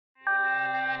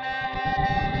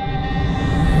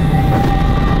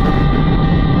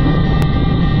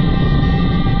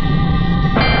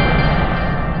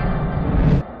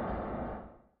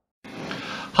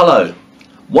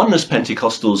Oneness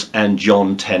Pentecostals and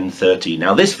John 10:30.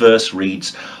 Now this verse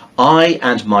reads, I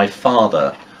and my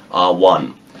Father are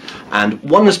one. And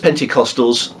Oneness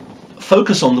Pentecostals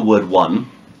focus on the word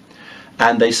one,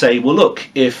 and they say, well look,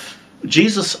 if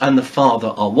Jesus and the Father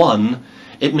are one,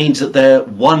 it means that they're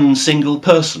one single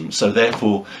person, so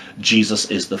therefore Jesus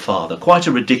is the Father. Quite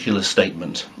a ridiculous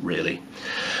statement, really.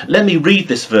 Let me read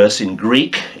this verse in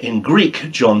Greek. In Greek,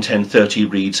 John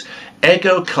 10:30 reads,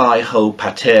 Ego kai ho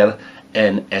pater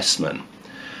en esmen.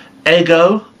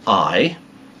 Ego, I,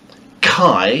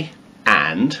 kai,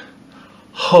 and,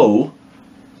 ho,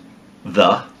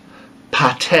 the,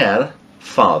 pater,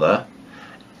 Father,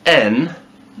 en,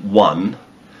 one,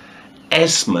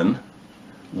 esmen,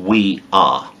 we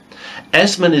are.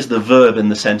 Esmen is the verb in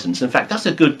the sentence. In fact, that's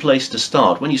a good place to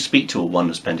start. When you speak to a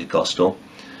Oneness Pentecostal,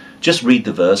 just read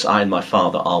the verse, I and my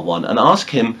Father are one, and ask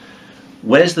him,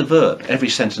 where's the verb? Every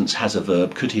sentence has a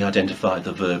verb. Could he identify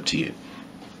the verb to you?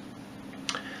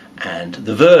 And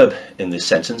the verb in this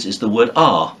sentence is the word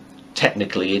are.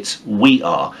 Technically, it's we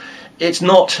are. It's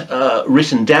not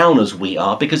written down as we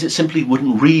are because it simply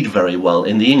wouldn't read very well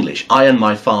in the English. I and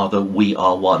my Father, we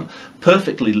are one.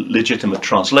 Perfectly legitimate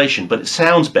translation, but it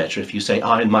sounds better if you say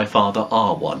I and my Father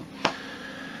are one.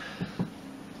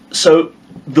 So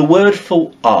the word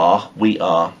for are, we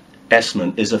are,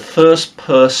 esmen, is a first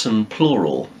person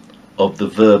plural of the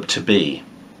verb to be,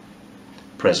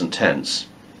 present tense.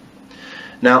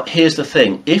 Now here's the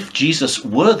thing, if Jesus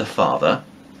were the Father,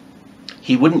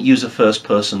 he wouldn't use a first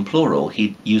person plural,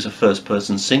 he'd use a first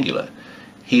person singular.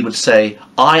 He would say,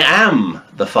 I am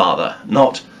the Father,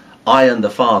 not I and the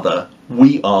Father,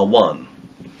 we are one.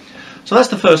 So that's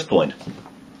the first point.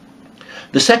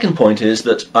 The second point is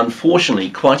that unfortunately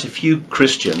quite a few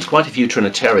Christians, quite a few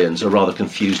Trinitarians are rather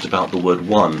confused about the word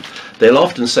one. They'll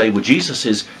often say, well, Jesus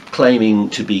is claiming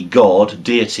to be God,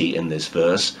 deity in this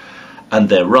verse, and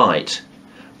they're right,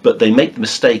 but they make the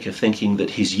mistake of thinking that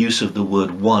his use of the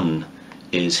word one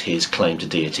is his claim to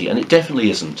deity, and it definitely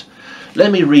isn't.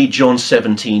 Let me read John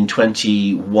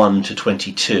 17:21 to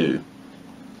 22.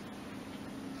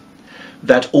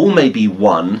 That all may be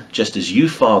one, just as you,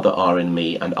 Father, are in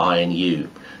me, and I in you,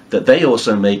 that they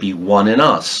also may be one in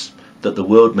us, that the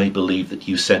world may believe that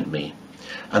you sent me.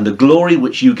 And the glory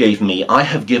which you gave me, I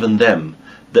have given them,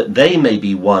 that they may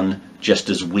be one, just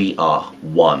as we are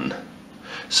one.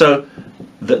 So,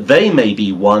 that they may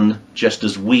be one, just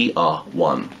as we are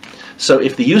one. So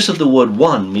if the use of the word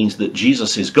one means that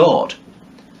Jesus is God,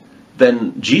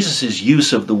 then Jesus'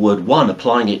 use of the word one,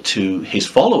 applying it to his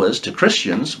followers, to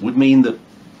Christians, would mean that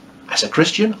as a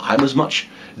Christian, I'm as much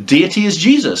deity as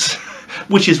Jesus,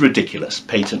 which is ridiculous,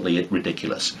 patently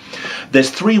ridiculous.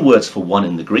 There's three words for one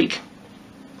in the Greek: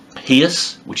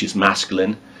 Heus, which is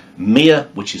masculine, Mia,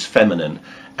 which is feminine,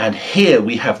 and here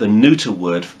we have the neuter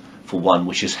word for one,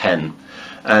 which is hen.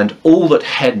 And all that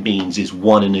hen means is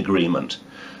one in agreement.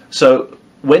 So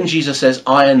when Jesus says,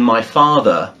 I and my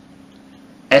Father,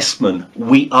 esmen,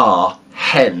 we are,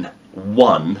 hen,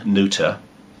 one, neuter,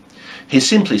 he's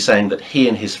simply saying that he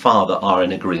and his Father are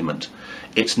in agreement.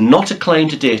 It's not a claim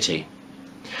to deity.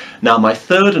 Now my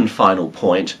third and final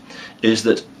point is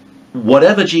that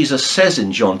whatever Jesus says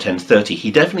in John 10:30,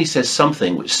 he definitely says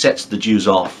something which sets the Jews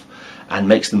off and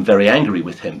makes them very angry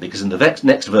with him, because in the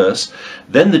next verse,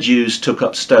 then the Jews took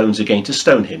up stones again to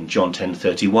stone him, John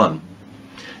 10:31.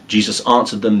 Jesus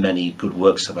answered them, many good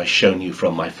works have I shown you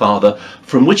from my Father.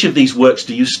 From which of these works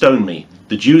do you stone me?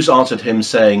 The Jews answered him,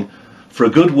 saying, for a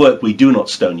good work we do not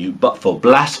stone you, but for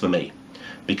blasphemy,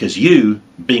 because you,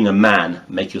 being a man,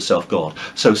 make yourself God.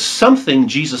 So something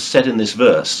Jesus said in this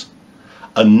verse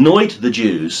annoyed the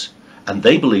Jews, and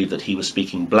they believed that he was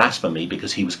speaking blasphemy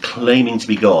because he was claiming to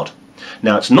be God.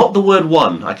 Now, it's not the word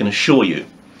one, I can assure you.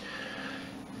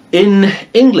 In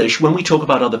English, when we talk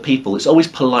about other people, it's always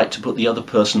polite to put the other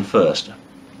person first,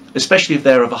 especially if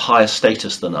they're of a higher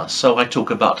status than us. So I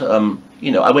talk about,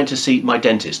 I went to see my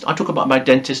dentist. I talk about my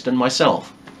dentist and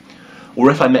myself. Or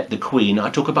if I met the Queen, I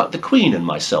talk about the Queen and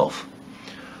myself.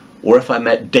 Or if I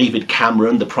met David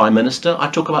Cameron, the Prime Minister, I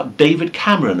talk about David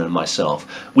Cameron and myself.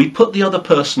 We put the other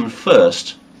person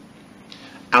first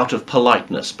out of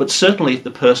politeness, but certainly if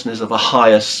the person is of a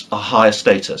higher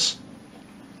status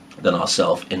than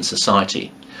ourselves in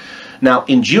society. Now,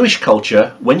 in Jewish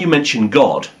culture, when you mention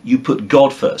God, you put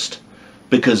God first,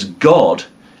 because God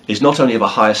is not only of a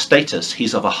higher status,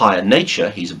 he's of a higher nature,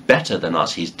 he's better than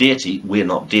us, he's deity, we're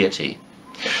not deity.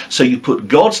 So you put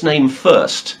God's name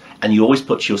first, and you always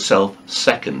put yourself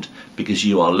second, because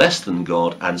you are less than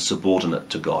God and subordinate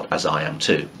to God, as I am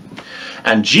too.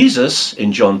 And Jesus,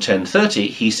 in John 10:30,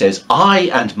 he says,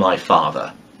 I and my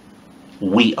Father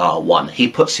we are one. He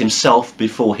puts himself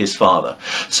before his Father.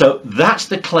 So that's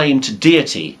the claim to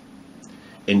deity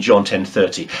in John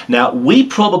 10:30. Now, we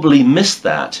probably miss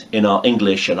that in our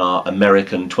English and our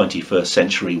American 21st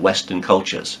century Western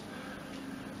cultures.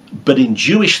 But in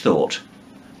Jewish thought,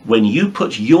 when you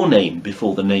put your name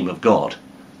before the name of God,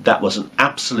 that was an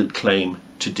absolute claim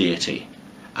to deity.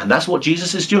 And that's what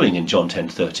Jesus is doing in John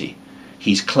 10:30.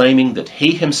 He's claiming that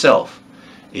he himself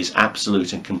is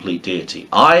absolute and complete deity.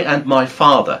 I and my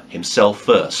Father himself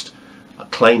first, a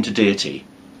claim to deity.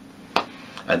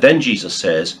 And then Jesus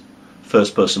says,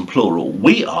 first person plural,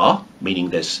 we are, meaning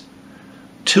there's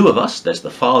two of us, there's the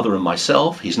Father and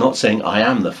myself. He's not saying I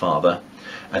am the Father.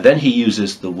 And then he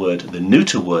uses the word, the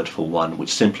neuter word for one,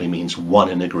 which simply means one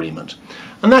in agreement.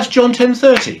 And that's John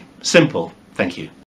 10:30. Simple. Thank you.